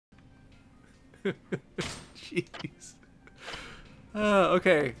Jeez.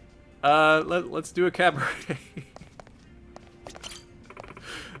 Okay. Let's do a cabaret.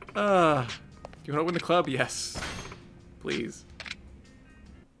 Do you want to win the club? Yes. Please.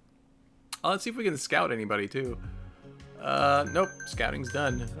 Oh, let's see if we can scout anybody, too. Nope. Scouting's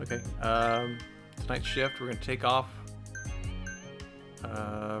done. Okay. Tonight's shift, we're going to take off.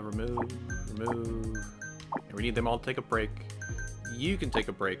 Remove. And we need them all to take a break. You can take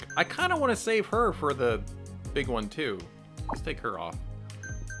a break. I kind of want to save her for the big one, too. Let's take her off.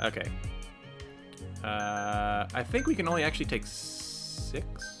 Okay. I think we can only actually take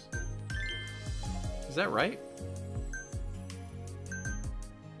 6? Is that right?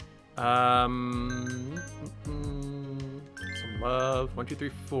 Some love. 1, 2, 3,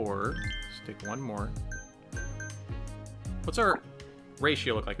 4. Let's take one more. What's our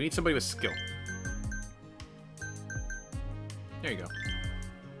ratio look like? We need somebody with skill. There you go.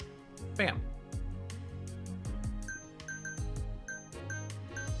 Bam.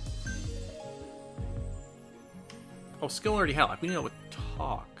 Oh, skill already held. We need to know what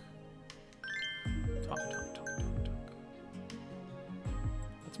talk. Talk.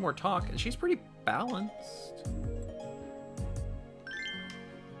 That's more talk, and she's pretty balanced.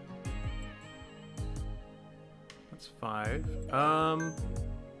 That's 5.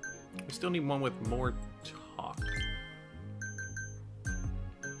 We still need one with more talk.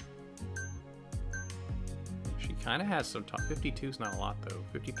 She kind of has some talk. 52 is not a lot, though.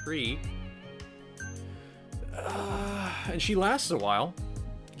 53. And she lasts a while.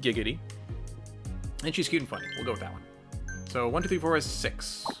 Giggity. And she's cute and funny. We'll go with that one. So 1, 2, 3, 4 is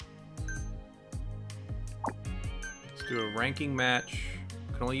 6. Let's do a ranking match.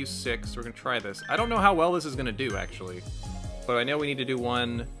 Can only use 6. So we're gonna try this. I don't know how well this is gonna do, actually, but I know we need to do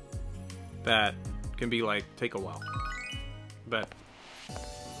one that can be like take a while. But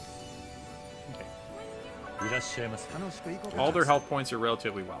okay. All their health points are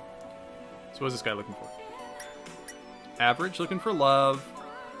relatively well. So what's this guy looking for? Average, looking for love.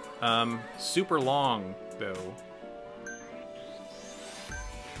 Super long, though.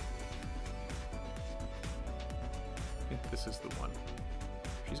 I think this is the one.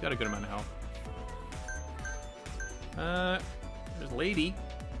 She's got a good amount of health. There's Lady.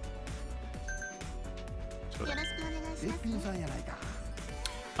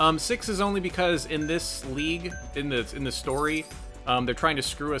 So 6 is only because in this league, in the story, they're trying to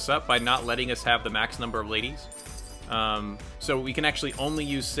screw us up by not letting us have the max number of ladies. So we can actually only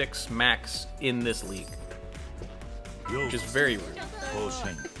use 6 max in this league, which is very rude.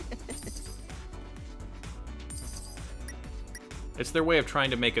 It's their way of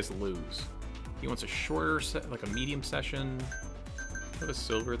trying to make us lose. He wants a shorter, like a medium session. Do you have a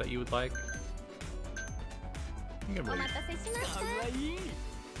silver that you would like? I think I'm ready.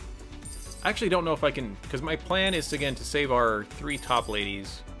 I actually don't know if I can, because my plan is again to save our 3 top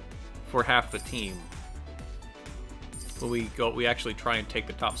ladies for half the team. When we actually try and take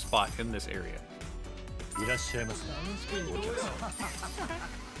the top spot in this area. So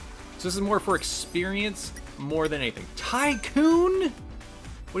this is more for experience more than anything. Tycoon?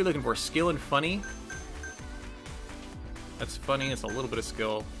 What are you looking for? Skill and funny? That's funny. It's a little bit of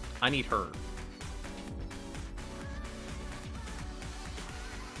skill. I need her.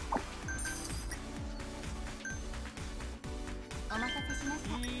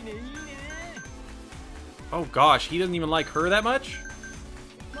 Oh gosh, he doesn't even like her that much?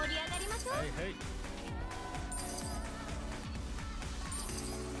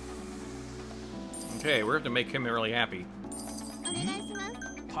 Okay, we're going to make him really happy.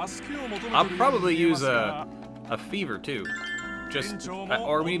 I'll probably use a fever too. Just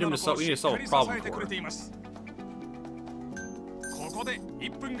or we need him to solve a problem for him.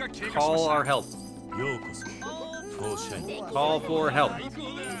 Call our help. Call for help.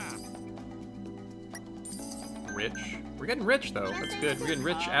 Rich. We're getting rich though. That's good. We're getting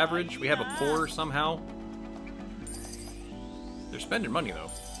rich average. We have a poor somehow. They're spending money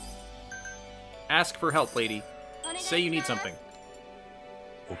though. Ask for help, lady. Say you need something.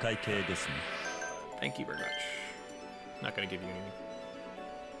 Thank you very much. Not gonna give you anything.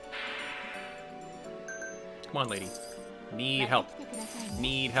 Come on, lady. Need help.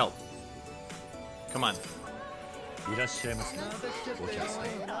 Need help. Come on. Yes!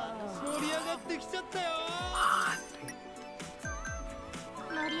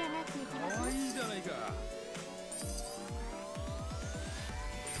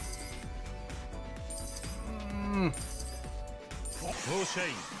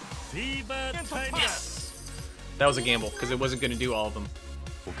 That was a gamble, because it wasn't going to do all of them.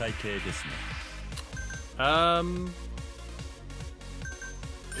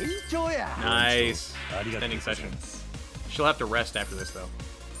 Nice. Extending session. She'll have to rest after this, though.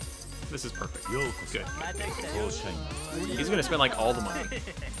 This is perfect. Good. He's gonna spend like all the money.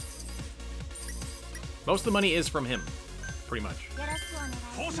 Most of the money is from him, pretty much.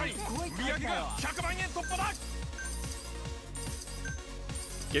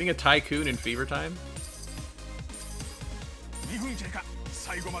 Getting a tycoon in fever time?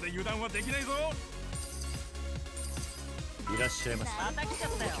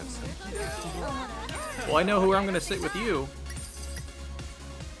 Well, I know who I'm gonna sit with you.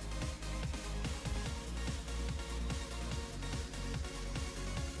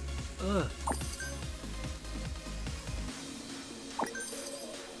 Ugh.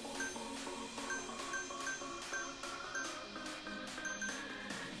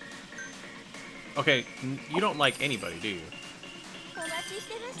 Okay, you don't like anybody, do you?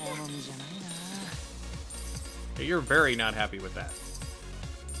 You're very not happy with that.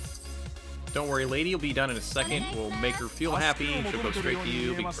 Don't worry, lady will be done in a second. We'll make her feel happy. She'll go straight to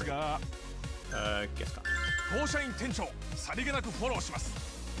you. Be great. Guest on.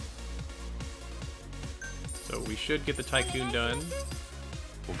 So we should get the tycoon done.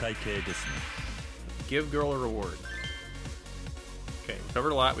 Give girl a reward. Okay, we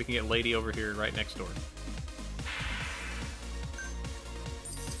covered a lot. We can get lady over here right next door.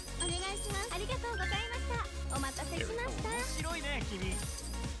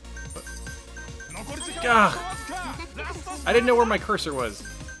 Gah! I didn't know where my cursor was.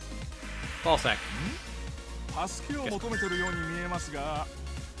 Ball sack. Am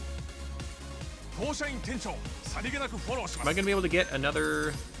I gonna be able to get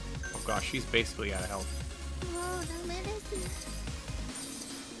another? Oh gosh, she's basically out of health.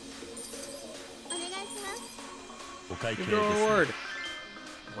 Give her a reward.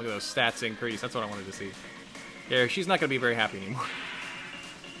 Look at those stats increase. That's what I wanted to see. Yeah, she's not gonna be very happy anymore.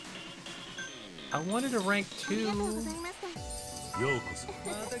 I wanted to rank 2.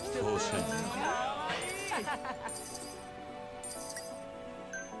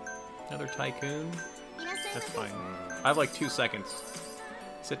 Another tycoon. That's fine. I have like 2 seconds.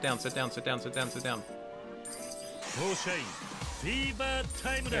 Sit down, sit down, sit down, sit down, sit down.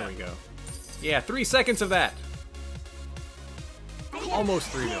 There we go. Yeah, 3 seconds of that. Almost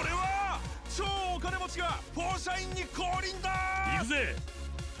 3 minutes.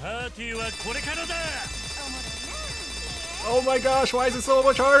 Oh my gosh, why is it so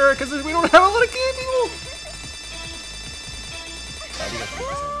much harder? Because we don't have a lot of candy.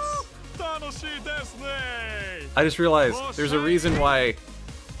 I just realized there's a reason why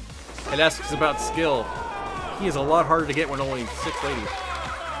it asks about skill. He is a lot harder to get when only 6 ladies.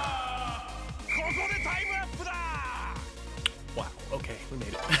 Wow, okay, we made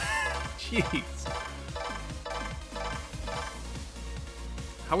it. Jeez.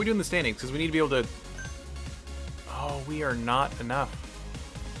 How are we doing the standings? Because we need to be able to... Oh, we are not enough.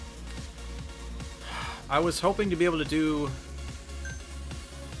 I was hoping to be able to do...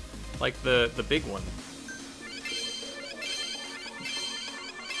 like the big one.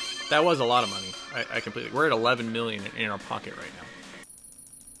 That was a lot of money. I completely... We're at 11 million in our pocket right now.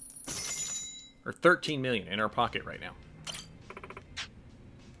 Or 13 million in our pocket right now.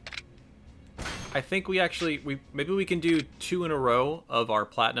 I think we actually... maybe we can do 2 in a row of our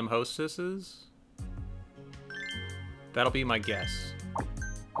platinum hostesses. That'll be my guess.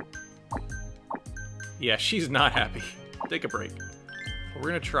 Yeah, she's not happy. Take a break. But we're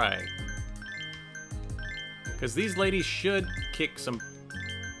gonna try. Because these ladies should kick some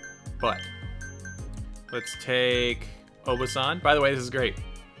butt. Let's take Obasan. By the way, this is great. I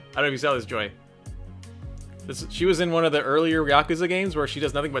don't know if you saw this, Joy. She was in one of the earlier Yakuza games where she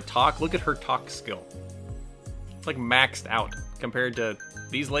does nothing but talk. Look at her talk skill. It's like maxed out compared to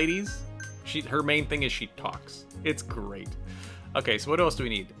these ladies. Her main thing is she talks. It's great. Okay, so what else do we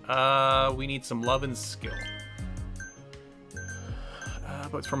need? We need some love and skill.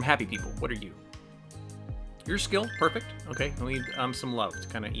 But it's from happy people. What are you? Your skill, perfect. Okay, we need some love to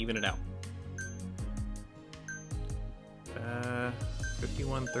kind of even it out.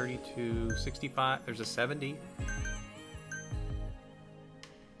 51, 32, 65. There's a 70.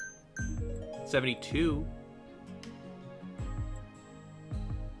 72.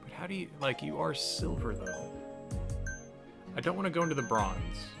 But how do you... like, you are silver, though. I don't want to go into the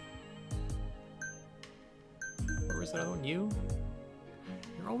bronze. Where was that other one? You?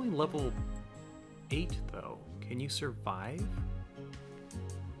 You're only level 8, though. Can you survive?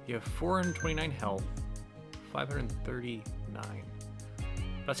 You have 429 health. 539.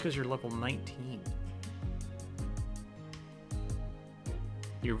 That's because you're level 19.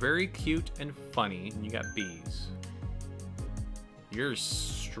 You're very cute and funny, and you got bees. You're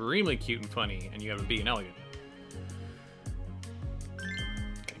extremely cute and funny, and you have a be an elegant.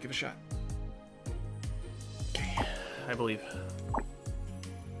 Okay, give it a shot. Okay, I believe.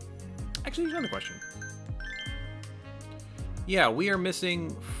 Actually, here's another question. Yeah, we are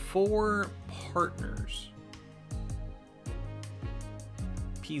missing 4 partners.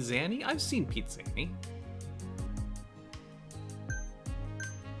 Pizzani? I've seen Pizzani.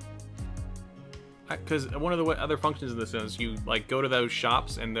 Because one of the other functions in this is you like go to those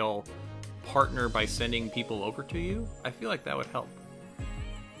shops and they'll partner by sending people over to you. I feel like that would help.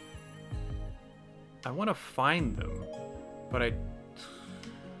 I want to find them, but I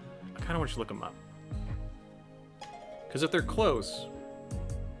kind of want to look them up. Because if they're close,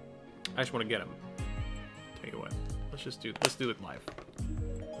 I just want to get them. Tell you what, let's do it live.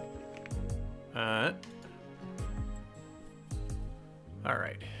 All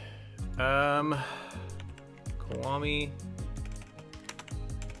right. Kiwami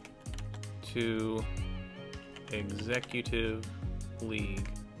to Executive League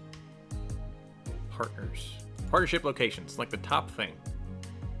partners. Partnership locations, like the top thing.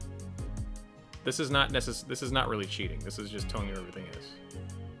 This is not really cheating. This is just telling you where everything is.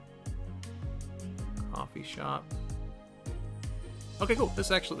 Coffee shop. Okay, cool. This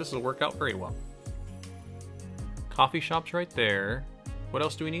will work out very well. Coffee shop's right there. What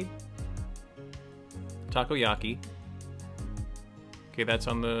else do we need? Takoyaki. Okay, that's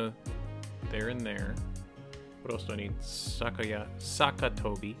on the there and there. What else do I need?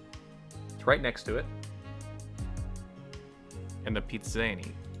 Sakatobi. It's right next to it. And the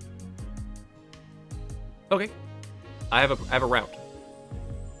Pizzani. Okay. I have a route.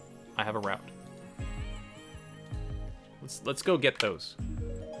 I have a route. Let's go get those.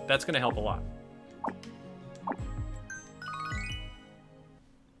 That's gonna help a lot.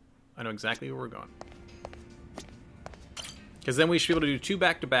 I know exactly where we're going. Because then we should be able to do 2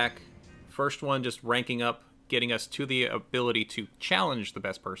 back-to-back. First one just ranking up, getting us to the ability to challenge the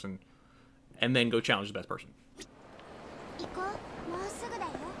best person, and then go challenge the best person.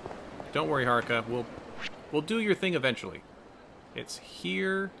 Don't worry, Haruka. We'll do your thing eventually. It's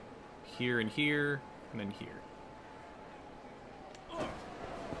here, here, and here, and then here.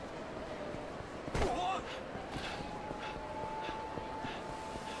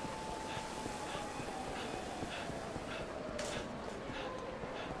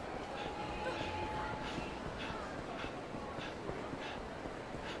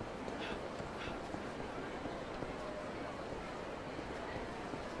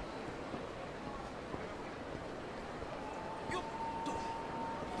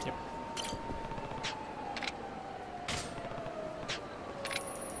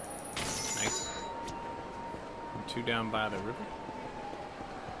 Down by the river.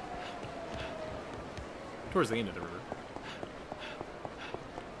 Towards the end of the river.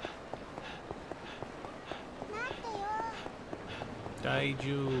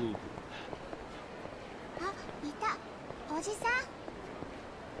 Daiju.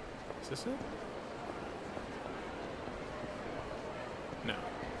 Is this it? No.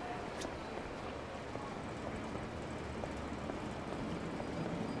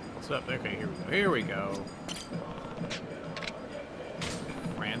 What's up? Okay, here we go. Here we go.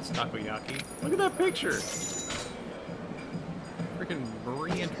 Takoyaki. Look at that picture! Freaking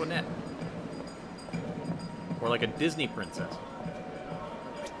Marie Antoinette. Or like a Disney princess.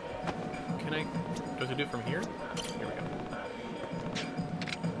 Can I... Does it do it from here? Here we go.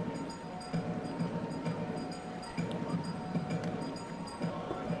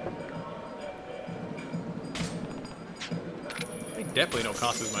 They definitely don't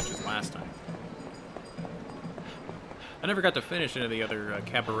cost as much as last time. I never got to finish any of the other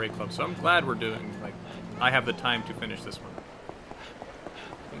cabaret clubs, so I'm glad we're doing, like, I have the time to finish this one.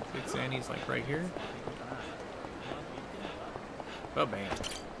 I think Big Sandy's, like, right here. Oh, bam.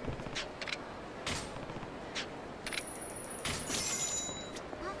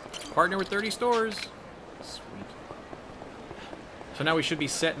 Partner with 30 stores. Sweet. So now we should be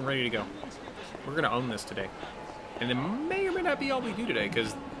set and ready to go. We're going to own this today. And it may or may not be all we do today,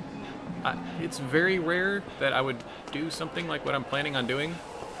 because it's very rare that I would do something like what I'm planning on doing,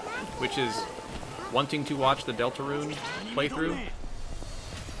 which is wanting to watch the Deltarune playthrough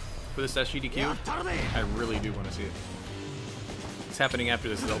for this SGDQ. I really do want to see it. It's happening after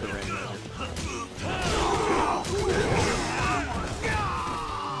this Zelda randomizer.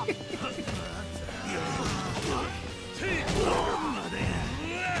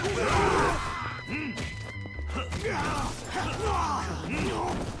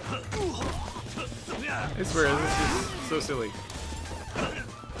 I swear, this is so silly.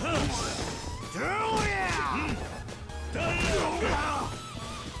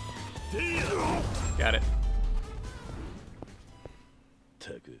 Got it.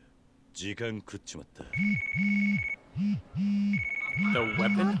 The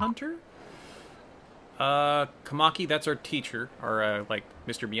weapon hunter? Kamaki, that's our teacher, or, like,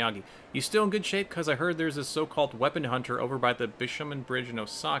 Mr. Miyagi. You still in good shape? Because I heard there's a so-called weapon hunter over by the Bishoman Bridge in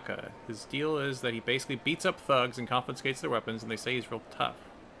Osaka. His deal is that he basically beats up thugs and confiscates their weapons, and they say he's real tough.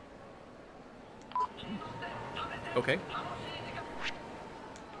 Okay.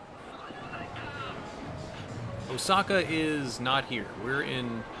 Osaka is not here. We're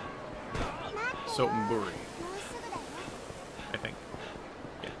in Sotenburi, I think.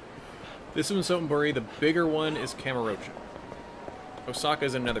 Yeah. This one's Sotenburi. The bigger one is Kamurocho. Osaka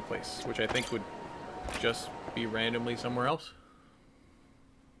is another place, which I think would just be randomly somewhere else.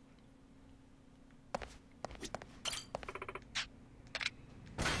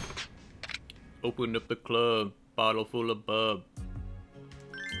 Open up the club, bottle full of bub.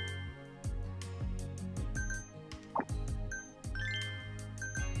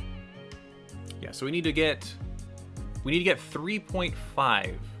 Yeah, so we need to get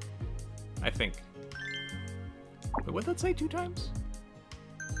 3.5, I think. Wait, what did that say 2 times?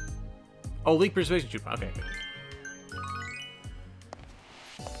 Oh, leak persuasion tube. Okay.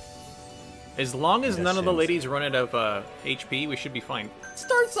 As long as none of the ladies run out of HP, we should be fine.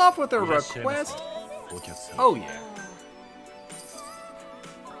 Starts off with a request. Oh yeah.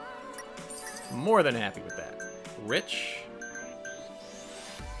 More than happy with that. Rich.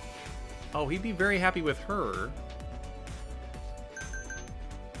 Oh, he'd be very happy with her.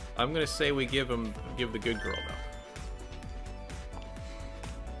 I'm gonna say we give the good girl though.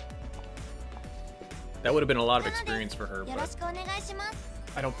 That would have been a lot of experience for her, but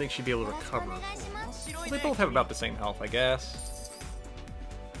I don't think she'd be able to recover. Well, they both have about the same health, I guess.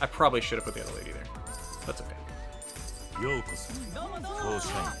 I probably should have put the other lady there. That's okay.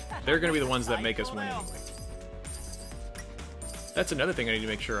 They're gonna be the ones that make us win anyway. That's another thing I need to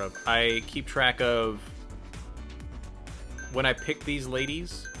make sure of. I keep track of when I pick these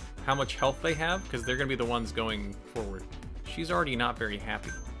ladies, how much health they have, because they're gonna be the ones going forward. She's already not very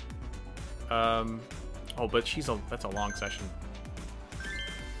happy. Oh, but that's a long session.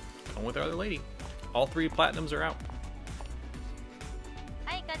 Going with our other lady. All 3 platinums are out.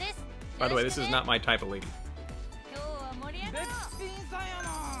 By the way, this is not my type of lady.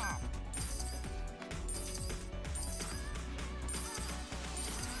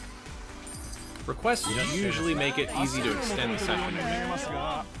 Requests usually make it easy to extend the session.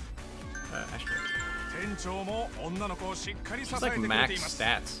 She's like max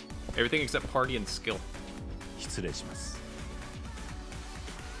stats. Everything except party and skill.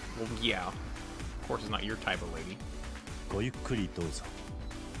 Well, yeah. Of course, it's not your type of lady.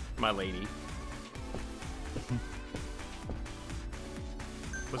 My lady.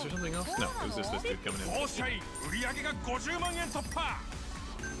 Was there something else? No, it was just this dude coming in.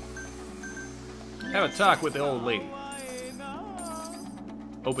 Have a talk with the old lady.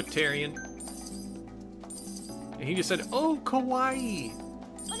 Obitarian. And he just said, "Oh, kawaii."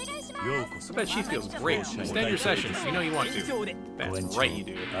 I bet she feels great. Extend your session. You know you want to. That's right, you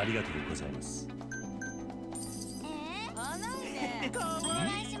do.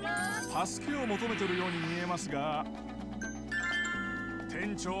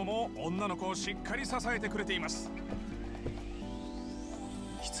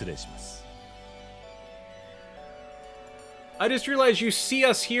 I just realized you see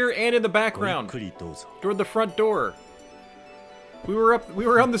us here and in the background. Toward the front door. We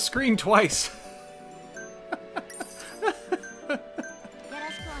were on the screen twice.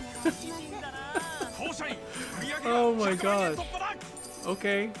 Oh my gosh.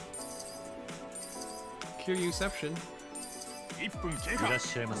 Okay. Curiouception.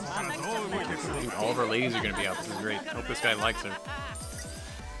 All of our ladies are gonna be out. This is great. Hope this guy likes her.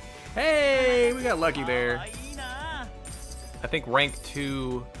 Hey, we got lucky there. I think rank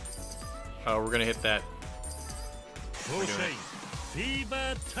 2. We're gonna hit that.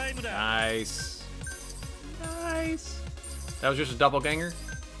 Nice. Nice. That was just a doppelganger.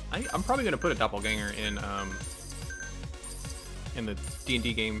 I'm probably gonna put a doppelganger in the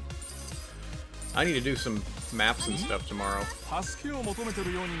D&D game. I need to do some maps and stuff tomorrow. What's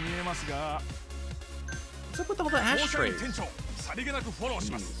up with all the ashtrays? Jeez.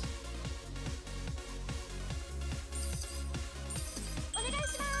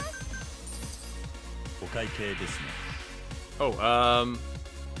 Oh,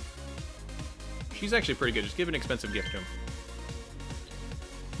 she's actually pretty good. Just give an expensive gift to him.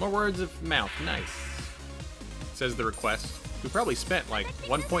 More words of mouth. Nice. Says the request. We probably spent like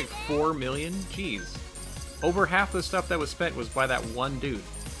 1.4 million. Jeez. Over half the stuff that was spent was by that one dude.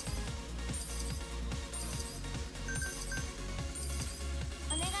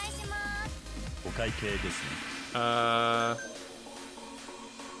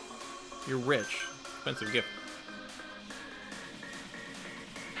 You're rich. Expensive gift.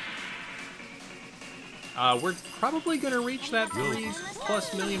 We're probably gonna reach that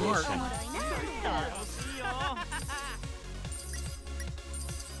 3+ million mark.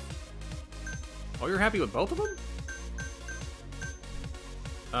 Oh, you're happy with both of them?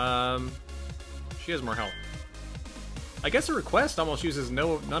 She has more health. I guess a request almost uses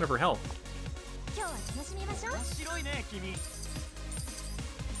none of her health.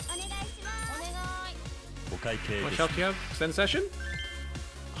 How much health do you have? Extend session?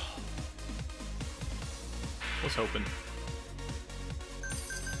 Was hoping.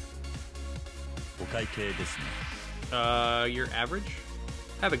 Your average?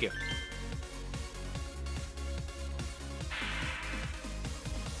 Have a gift.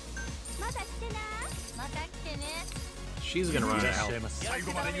 She's gonna run out of health.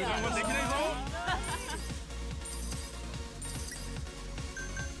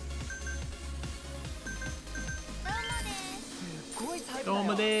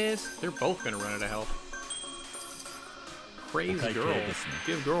 They're both gonna run out of health. Crazy girl.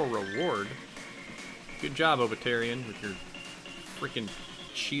 Give girl reward. Good job, Obitarian, with your freaking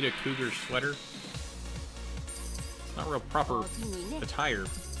cheetah cougar sweater. It's not real proper attire,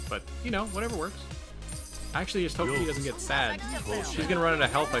 but you know, whatever works. I actually just hope he doesn't get sad. She's gonna run out of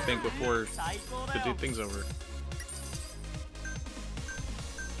health, I think, before the thing's over.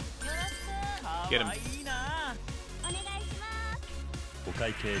 Get him.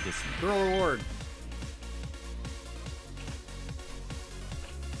 Girl reward.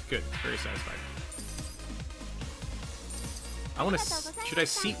 Good. Very satisfied. I want to. Should I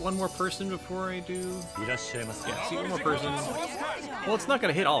seat one more person before I do? Yeah, seat one more person. Well, it's not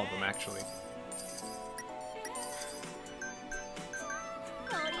gonna hit all of them, actually.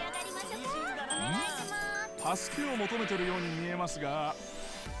 Might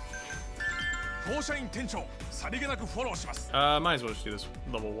as well just do this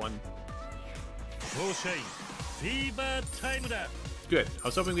level 1. Good. I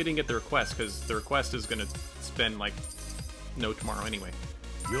was hoping we didn't get the request, because the request is gonna spend like no tomorrow anyway.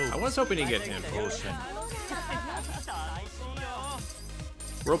 I was hoping to get him.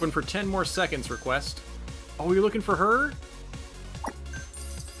 We're open for 10 more seconds, request. Oh, you're looking for her?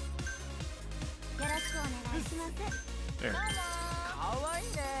 There.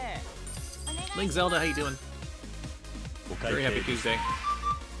 Link Zelda, how you doing? Very happy Tuesday.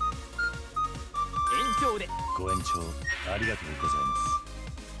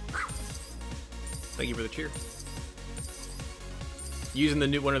 Thank you for the cheer. Using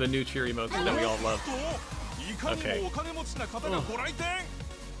the one of the new cheer emotes that we all love. Okay.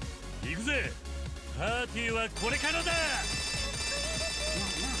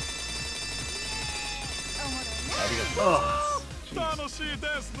 Oh,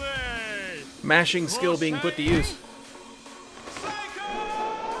 mashing skill being put to use.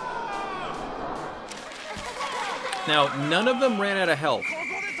 Now, none of them ran out of health.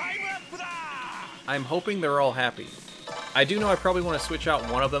 I'm hoping they're all happy. I do know I probably want to switch out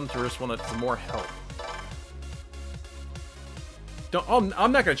one of them to just one that's more health.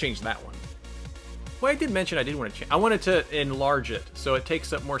 I'm not going to change that one. Well, I did mention I did want to change. I wanted to enlarge it so it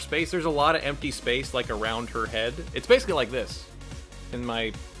takes up more space. There's a lot of empty space like around her head. It's basically like this in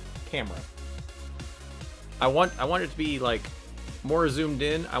my camera. I want it to be like more zoomed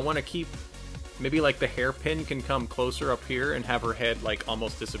in. I want to keep maybe like the hairpin can come closer up here and have her head like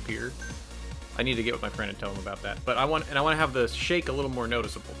almost disappear. I need to get with my friend and tell him about that. But I want to have the shake a little more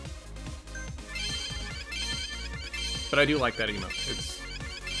noticeable. But I do like that emote. It's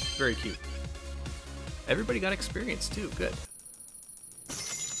very cute. Everybody got experience too. Good.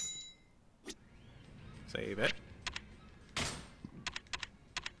 Save it.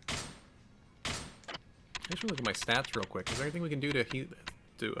 I just want to look at my stats real quick. Is there anything we can do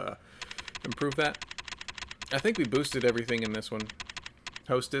to improve that? I think we boosted everything in this one.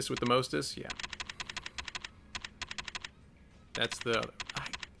 Hostess with the mostess, yeah. That's the.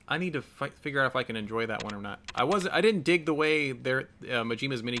 I need to figure out if I can enjoy that one or not. I didn't dig the way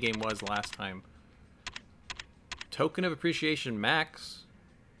Majima's minigame was last time. Token of Appreciation Max.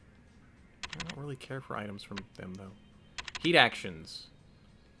 I don't really care for items from them though. Heat actions.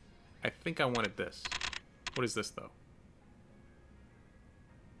 I think I wanted this. What is this though?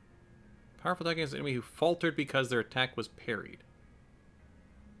 Powerful attack against an enemy who faltered because their attack was parried.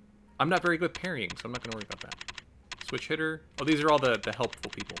 I'm not very good parrying, so I'm not going to worry about that. Switch hitter. Oh, these are all the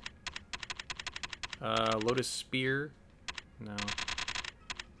helpful people. Lotus Spear. No.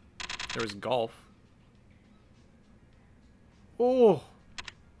 There was Golf. Oh!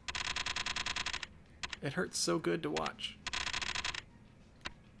 It hurts so good to watch.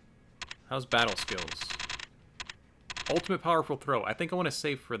 How's battle skills? Ultimate powerful throw. I think I want to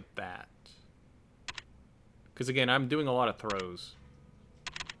save for that. Because again, I'm doing a lot of throws.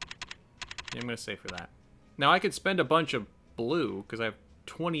 Yeah, I'm going to save for that. Now I could spend a bunch of blue, because I have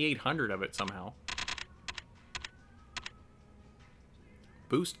 2,800 of it somehow.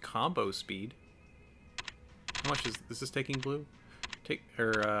 Boost combo speed. How much is this taking blue? Take,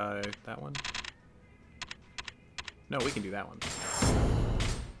 or, that one? No, we can do that one.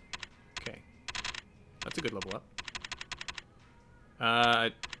 Okay. That's a good level up.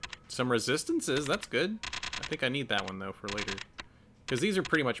 Some resistances, that's good. I think I need that one, though, for later. Because these are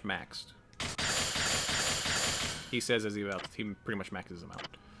pretty much maxed. He says as he pretty much maxes them out.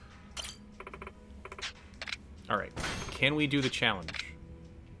 Alright. Can we do the challenge?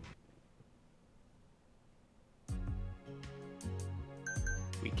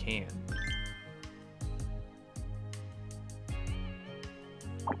 We can.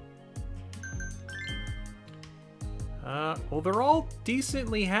 Well, they're all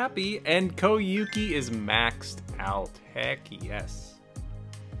decently happy, and Koyuki is maxed out. Heck yes.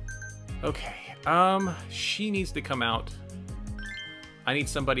 Okay, she needs to come out. I need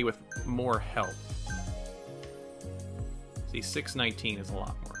somebody with more health. See, 619 is a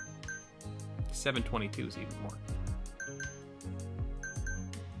lot more. 722 is even more.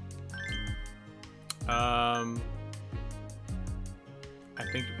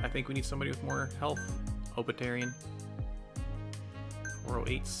 I think we need somebody with more health. Obitarian.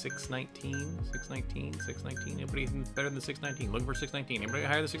 408, 619, 619, 619. Anybody better than 619? Looking for 619. Anybody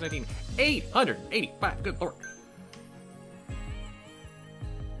higher than 619? 885. Good lord.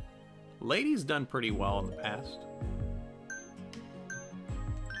 Lady's done pretty well in the past.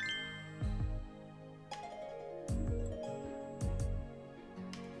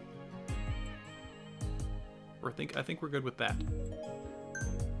 I think we're good with that.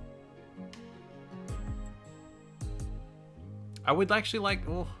 I would actually like,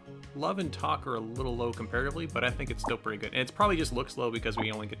 well, Love and Talk are a little low comparatively, but I think it's still pretty good. And it's probably just looks low because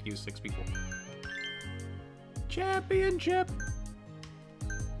we only get to use 6 people. Championship!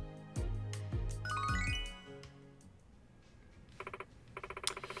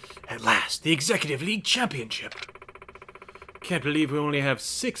 At last, the Executive League Championship! Can't believe we only have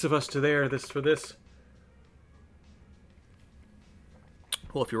 6 of us to there for this.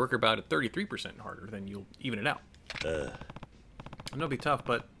 Well, if you work about at 33% harder, then you'll even it out. I know it'll be tough,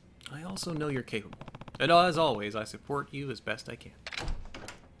 but I also know you're capable. And as always, I support you as best I can.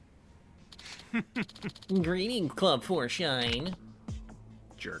 Greetings, Club 4 Shine.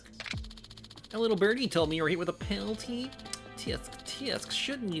 Jerk. A little birdie told me you were hit with a penalty. Tisk,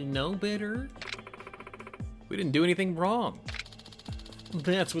 shouldn't you know better? We didn't do anything wrong.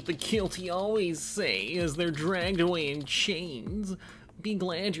 That's what the guilty always say as they're dragged away in chains. Be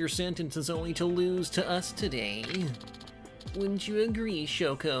glad your sentence is only to lose to us today. Wouldn't you agree,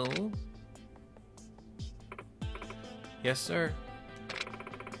 Shoko? Yes, sir.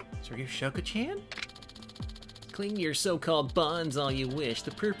 So are you Shoko-chan? Cling to your so-called bonds all you wish. The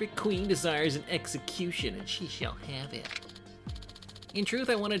perfect queen desires an execution, and she shall have it. In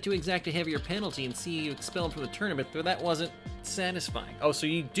truth, I wanted to exact a heavier penalty and see you expelled from the tournament, but that wasn't satisfying. Oh, so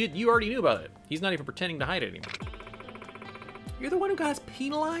you already knew about it. He's not even pretending to hide it anymore. You're the one who got us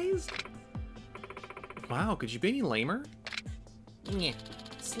penalized? Wow, could you be any lamer? Yeah.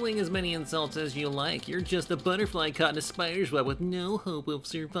 Sling as many insults as you like. You're just a butterfly caught in a spider's web with no hope of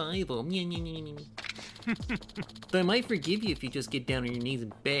survival. But I might forgive you if you just get down on your knees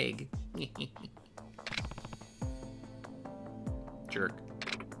and beg. Jerk.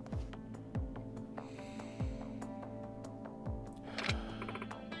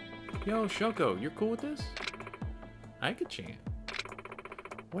 Yo, Shoko, you're cool with this? Aika-chan.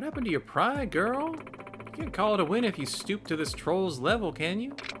 What happened to your pride, girl? You can't call it a win if you stoop to this troll's level, can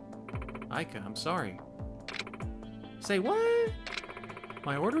you? Aika, I'm sorry. Say what?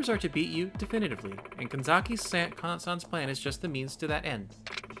 My orders are to beat you definitively, and Kanzaki-san's plan is just the means to that end.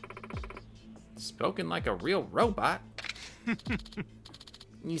 Spoken like a real robot.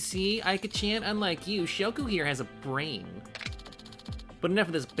 You see, Aika-chan, unlike you, Shoko here has a brain. But enough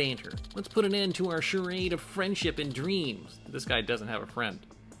of this banter. Let's put an end to our charade of friendship and dreams. This guy doesn't have a friend.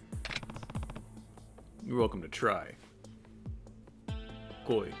 You're welcome to try.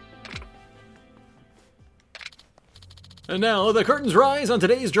 Koi. And now the curtains rise on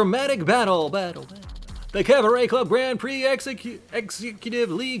today's dramatic battle. The Cabaret Club Grand Prix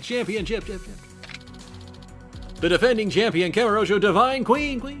Executive League Championship. The defending champion, Kamurocho Divine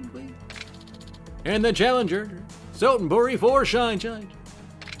Queen. And the challenger, Sotenburi 4 Shine.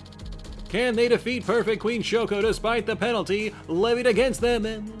 Can they defeat Perfect Queen Shoko despite the penalty levied against them?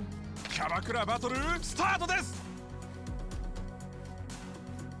 キャバクラバトルスタートです。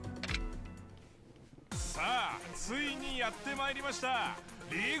さあ、ついにやってまいりました。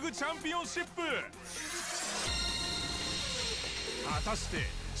リーグチャンピオンシップ。果たして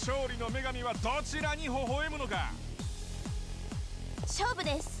勝利の女神はどちらに微笑むのか。勝負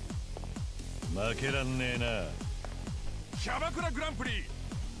です。負けらんねえな。キャバクラグランプリ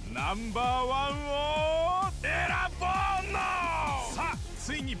ナンバーワンを選ぼうの。さあ、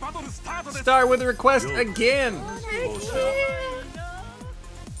ついにバトルスタートです。 Start with the request again.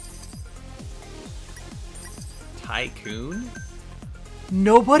 Tycoon?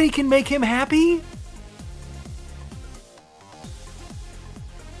 Nobody can make him happy?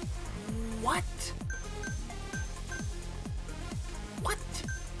 What? What?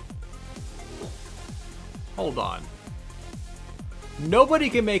 Hold on. Nobody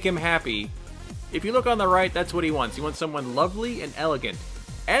can make him happy. If you look on the right, that's what he wants. He wants someone lovely and elegant.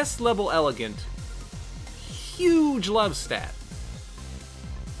 S-level elegant. Huge love stat.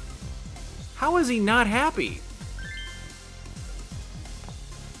 How is he not happy?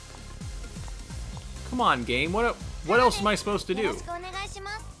 Come on, game. What else am I supposed to do?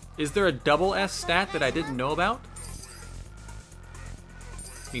 Is there a double S stat that I didn't know about?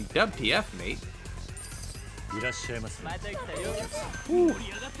 I mean, WTF, mate. Ooh.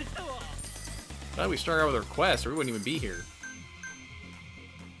 Glad we started out with a request, or we wouldn't even be here.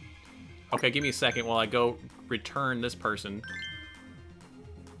 Okay, give me a second while I go return this person.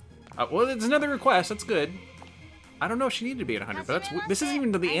 Well, it's another request. That's good. I don't know if she needed to be at 100, but this isn't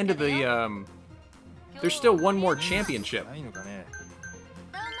even to the end of the. There's still one more championship.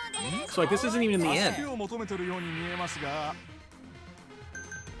 So like this isn't even in the end.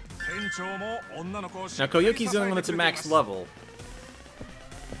 Now Koyuki's the only one that's at max level.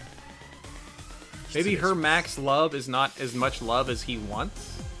 Maybe her max love is not as much love as he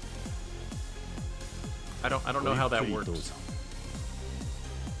wants. I don't know how that works.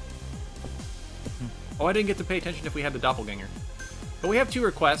 Oh, I didn't get to pay attention if we had the doppelganger. But we have 2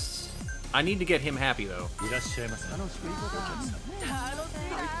 requests. I need to get him happy though.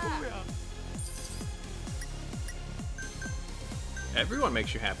 Everyone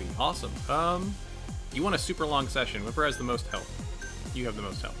makes you happy. Awesome. You want a super long session. Whoever has the most health. You have the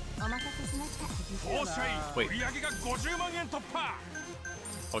most health. Wait.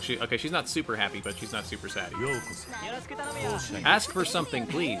 Oh, okay, she's not super happy, but she's not super sad. Ask for something,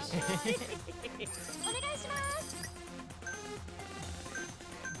 please.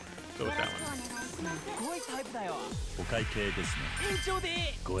 Go with that one.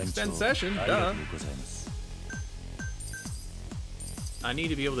 Extend session, duh. I need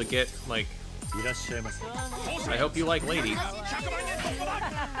to be able to get, like... I hope you like lady.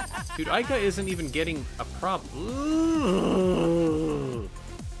 Dude, Aika isn't even getting a problem.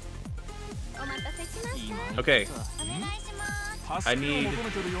 Okay. I need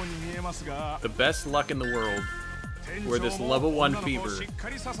the best luck in the world where this level 1 fever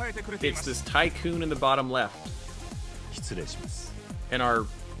hits this tycoon in the bottom left and our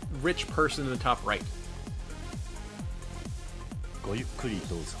rich person in the top right.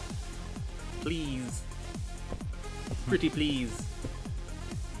 Please. Pretty please.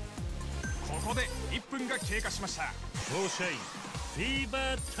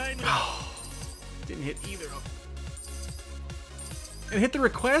 Didn't hit either of them. And hit the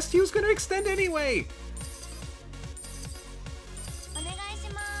request? He was going to extend anyway!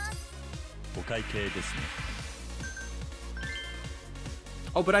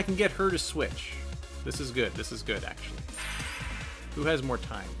 Oh, but I can get her to switch. This is good. This is good, actually. Who has more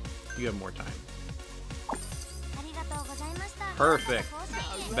time? You have more time. Perfect.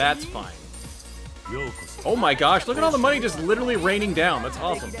 That's fine. Oh my gosh, look at all the money just literally raining down. That's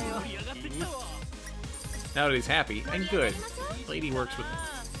awesome. Now that he's happy, and good. Lady works with him.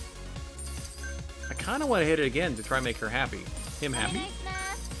 I kind of want to hit it again to try and make her happy. Him happy.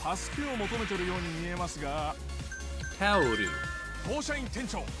 Taoru.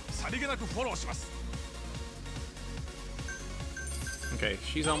 Okay,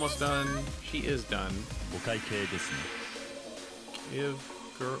 she's almost done. She is done. Give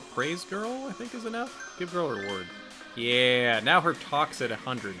girl, praise girl, I think is enough. Give girl a reward. Yeah, now her talk's at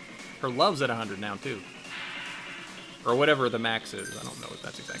 100. Her love's at 100 now too. Or whatever the max is. I don't know if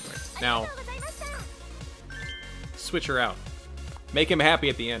that's exactly right. Now, switch her out. Make him happy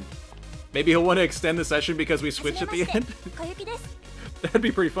at the end. Maybe he'll want to extend the session because we switch at the end. That'd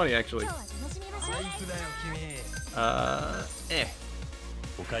be pretty funny, actually.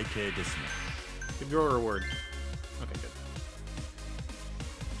 Give girl a reward. Okay, good.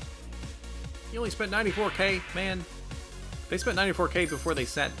 You only spent 94k, man. They spent 94k before they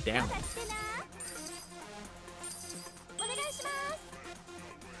sat down. お願いします。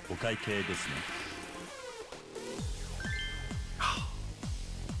お会計ですね。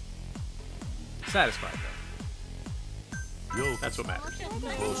 Satisfied though. よう That's what matters.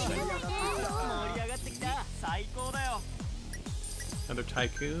 こうしない。 Another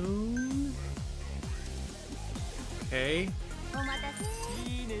tycoon. Okay. お待たせ。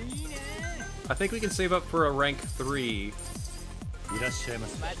 I think we can save up for a rank 3. いらっしゃいま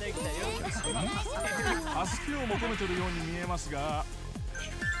せ。助けを求めてるように見えますが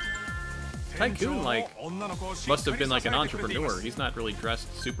Tycoon, like, must have been like an entrepreneur. He's not really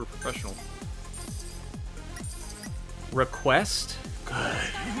dressed super professional. Request? Good.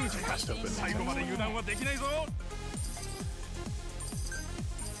 Request open. 最後まで油断はできないぞ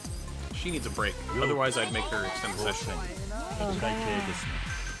She needs a break. Otherwise, I'd make her extend the session. お会計ですね。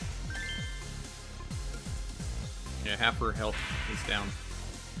 Yeah, half her health is down.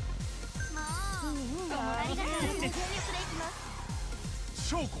 ありがとう。全力でいきます。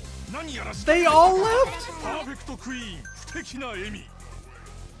証拠何やら They all left? パーフェクトクイーン不敵な笑み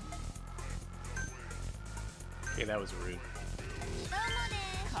Okay, that was rude. どうもで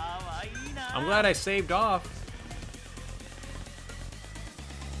す。 I'm glad I saved off.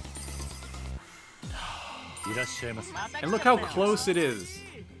 いらっしゃいませ。 And look how close it is.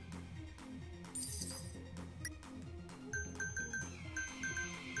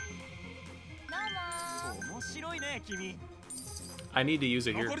 I need to use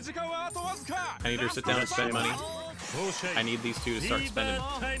it here. 残り時間はあとわずか I need her to sit down and spend money. そうしゃい。 I need these two to start リーバ spending.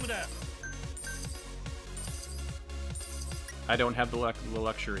 ータイムだ。 I don't have the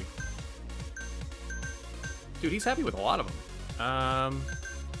luxury. Dude, he's happy with a lot of them.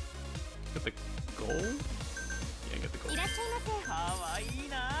 Get the gold? Yeah, get the い gold. らっしゃい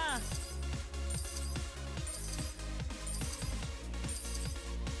ませ。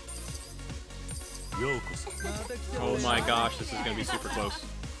 ようこそ。 Oh my gosh, this is gonna be super close.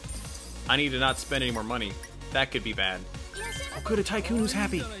 I need to not spend any more money. That could be bad. いらっしゃいま Oh, good, a tycoon who's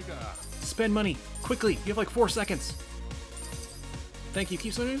happy. Spend money. Quickly, you have like 4 seconds. Thank you,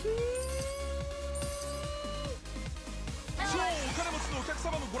 keep spending. 超お金持ちのお客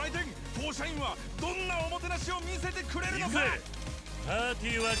様のご来店当社員はどんなおもてなしを見せてくれるのか行くぜ。パーテ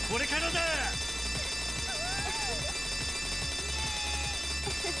ィーはこれからだ。あ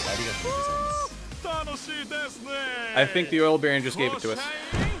りがとうございます。楽しいですね I think the oil baron just gave it to us.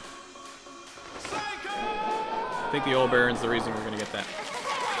 最高 I think the oil baron's the reason we're gonna get that.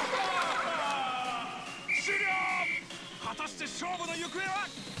 終了果たして勝負の行方は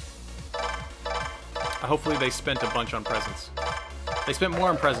Hopefully they spent a bunch on presents. They spent more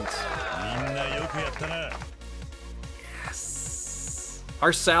on presents. みんなよくやったな。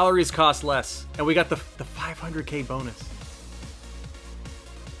 Our salaries cost less, and we got the 500k bonus.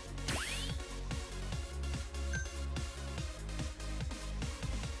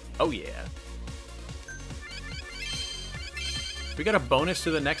 Oh yeah. We got a bonus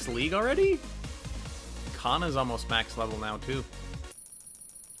to the next league already? Kana's almost max level now too.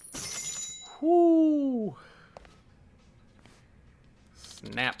 Whoo!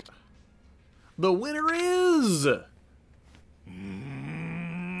 Snap. The winner is...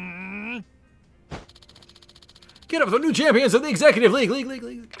 Get up the new champions of the Executive League.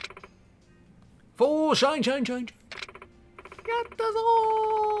 Full shine. Got us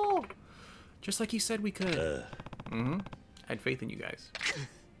all! Just like you said we could. I had faith in you guys.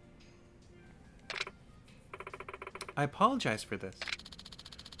 I apologize for this.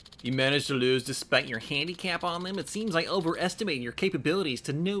 You managed to lose despite your handicap on them? It seems I overestimated your capabilities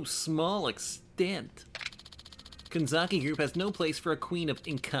to no small extent. Kanzaki Group has no place for a queen of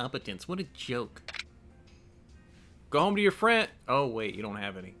incompetence. What a joke. Go home to your friend. Oh, wait, you don't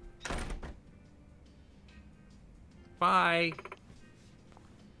have any. Bye.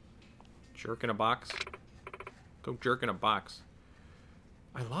 Jerk in a box. Go jerk in a box.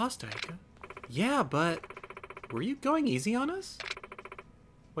 I lost, Aika. Yeah, but were you going easy on us?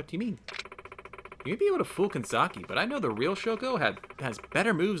 What do you mean? You may be able to fool Kanzaki, but I know the real Shoko has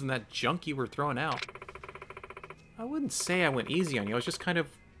better moves than that junk you were throwing out. I wouldn't say I went easy on you. I was just kind of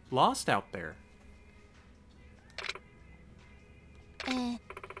lost out there.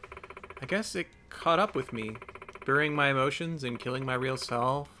 I guess it caught up with me, burying my emotions and killing my real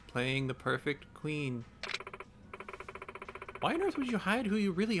self, playing the perfect queen. Why on earth would you hide who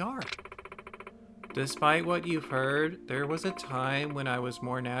you really are? Despite what you've heard, there was a time when I was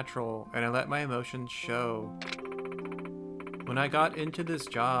more natural and I let my emotions show. When I got into this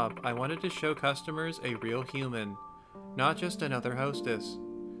job, I wanted to show customers a real human, not just another hostess.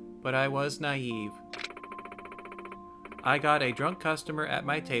 but I was naive. I got a drunk customer at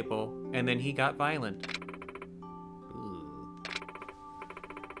my table, and then he got violent. Ooh.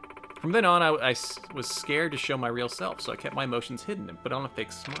 From then on, I was scared to show my real self, so I kept my emotions hidden and put on a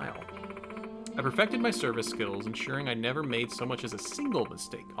fake smile. I perfected my service skills, ensuring I never made so much as a single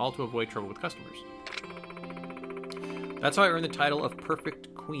mistake, all to avoid trouble with customers. That's how I earned the title of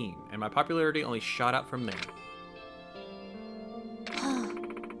Perfect Queen, and my popularity only shot up from there. I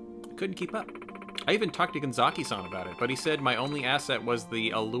couldn't keep up. I even talked to Ganzaki-san about it, but he said my only asset was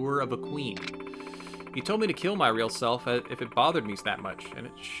the allure of a queen. He told me to kill my real self if it bothered me that much,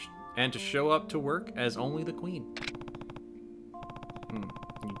 and to show up to work as only the queen.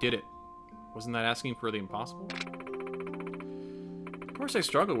 You did it. Wasn't that asking for the impossible? Of course I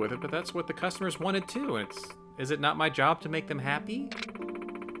struggled with it, but that's what the customers wanted too, and is it not my job to make them happy?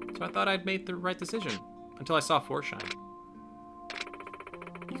 So I thought I'd made the right decision, until I saw Forshine.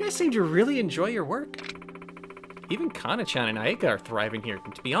 You guys seem to really enjoy your work. Even Kana-chan and Aika are thriving here,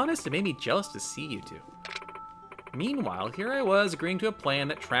 and to be honest, it made me jealous to see you two. Meanwhile, here I was agreeing to a plan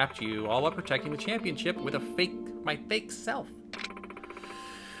that trapped you, all while protecting the championship with my fake self.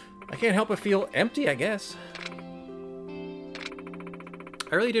 I can't help but feel empty, I guess.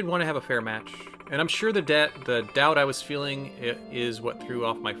 I really did want to have a fair match, and I'm sure the doubt I was feeling is what threw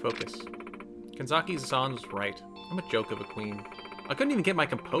off my focus. Kanzaki-san was right. I'm a joke of a queen. I couldn't even get my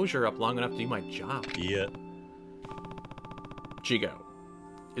composure up long enough to do my job. Yeah. Chigo,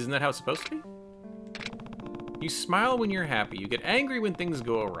 isn't that how it's supposed to be? You smile when you're happy, you get angry when things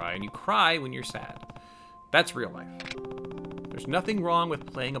go awry, and you cry when you're sad. That's real life. There's nothing wrong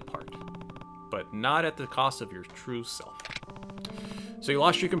with playing a part, but not at the cost of your true self. So you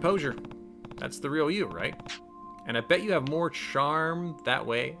lost your composure. That's the real you, right? And I bet you have more charm that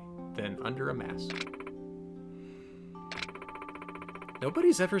way than under a mask.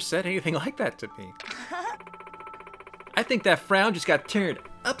 Nobody's ever said anything like that to me. I think that frown just got turned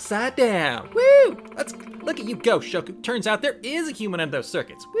upside down. Woo! Look at you go, Shoku. Turns out there is a human in those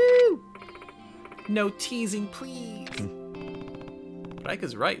circuits. Woo! No teasing, please. But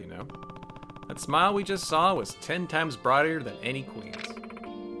Aika's right, you know. That smile we just saw was 10 times brighter than any queen's.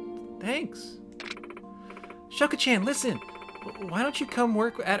 Thanks. Shoku-chan, listen. Why don't you come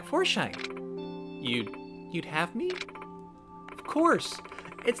work at Forshine? You'd have me? Of course.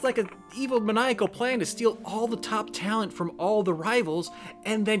 It's like an evil maniacal plan to steal all the top talent from all the rivals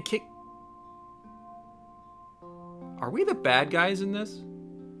and then kick... Are we the bad guys in this?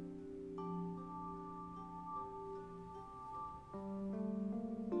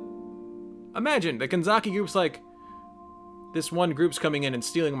 Imagine, the Kanzaki group's like, this one group's coming in and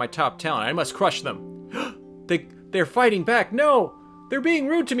stealing my top talent. I must crush them. They're fighting back. No! They're being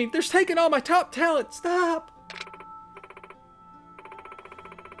rude to me. They're taking all my top talent. Stop!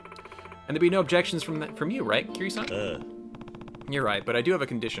 And there'd be no objections from you, right, Kiri-san? You're right, but I do have a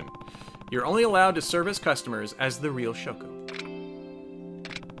condition. You're only allowed to service customers as the real Shoko.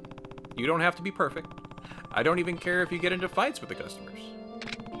 You don't have to be perfect. I don't even care if you get into fights with the customers.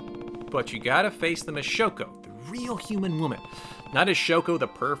 But you gotta face them as Shoko, the real human woman, not as Shoko, the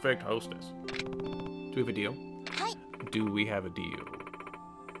perfect hostess. Do we have a deal? Hi. Do we have a deal?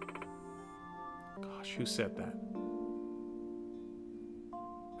 Gosh, who said that?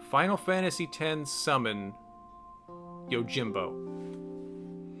 Final Fantasy X summon Yojimbo.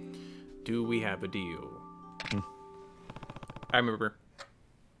 Do we have a deal? I remember.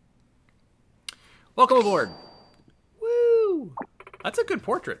 Welcome aboard. Woo! That's a good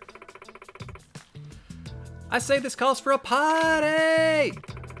portrait. I say this calls for a party!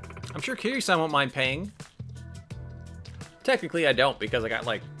 I'm sure Kiri-san won't mind paying. Technically, I don't, because I got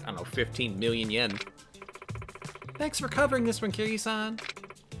like, I don't know, 15 million yen. Thanks for covering this one, Kiri-san.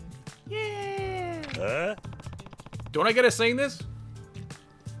 Yeah! Don't I gotta sing this?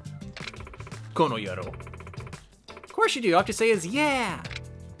 Kono yaro. Of course you do. All I have to say is yeah!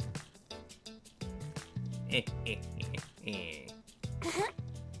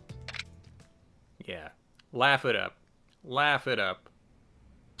 Yeah. Laugh it up. Laugh it up.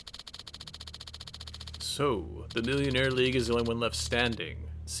 So, the Millionaire League is the only one left standing.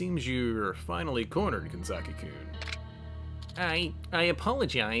 Seems you're finally cornered, Kanzaki-kun. I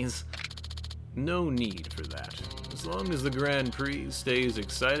apologize. No need for that. As long as the Grand Prix stays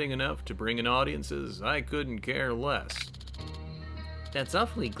exciting enough to bring in audiences, I couldn't care less. That's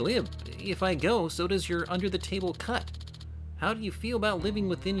awfully glib. If I go, so does your under-the-table cut. How do you feel about living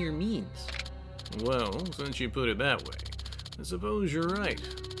within your means? Well, since you put it that way, I suppose you're right.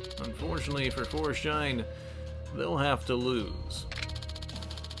 Unfortunately for Forshine, they'll have to lose.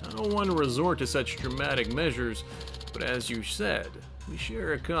 I don't want to resort to such dramatic measures, but as you said, We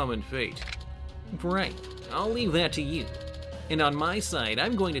share a common fate. Right. I'll leave that to you. And on my side,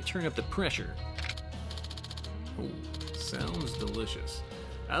 I'm going to turn up the pressure. Ooh, sounds delicious.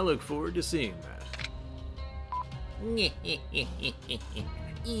 I look forward to seeing that.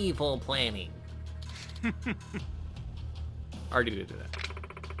 Evil planning. Already did that.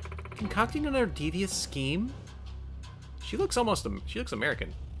 Concocting another devious scheme? She looks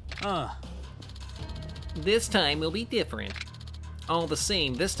American. This time will be different. All the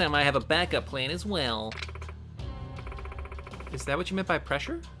same, this time I have a backup plan as well. Is that what you meant by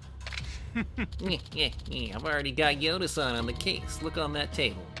pressure? I've already got Yoda-san on the case. Look on that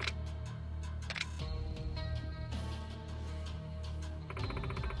table.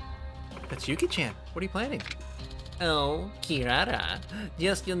 That's Yuki-chan. What are you planning? Oh, Kirara.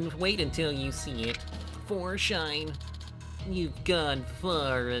 Just wait until you see it. For shine. You've gone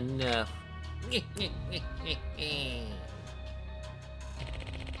far enough.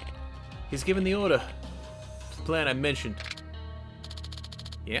 He's given the order. It's the plan I mentioned.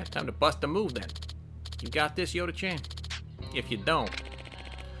 Yeah, time to bust a move then. You got this, Yoda-chan? If you don't,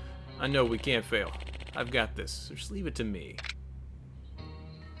 I know we can't fail. I've got this, so just leave it to me.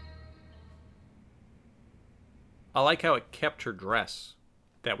 I like how it kept her dress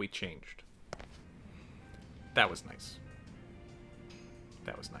that we changed. That was nice.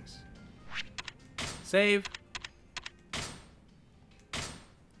 That was nice. Save.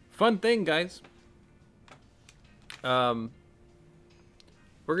 Fun thing, guys. We're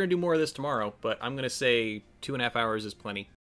gonna do more of this tomorrow, but I'm gonna say 2.5 hours is plenty.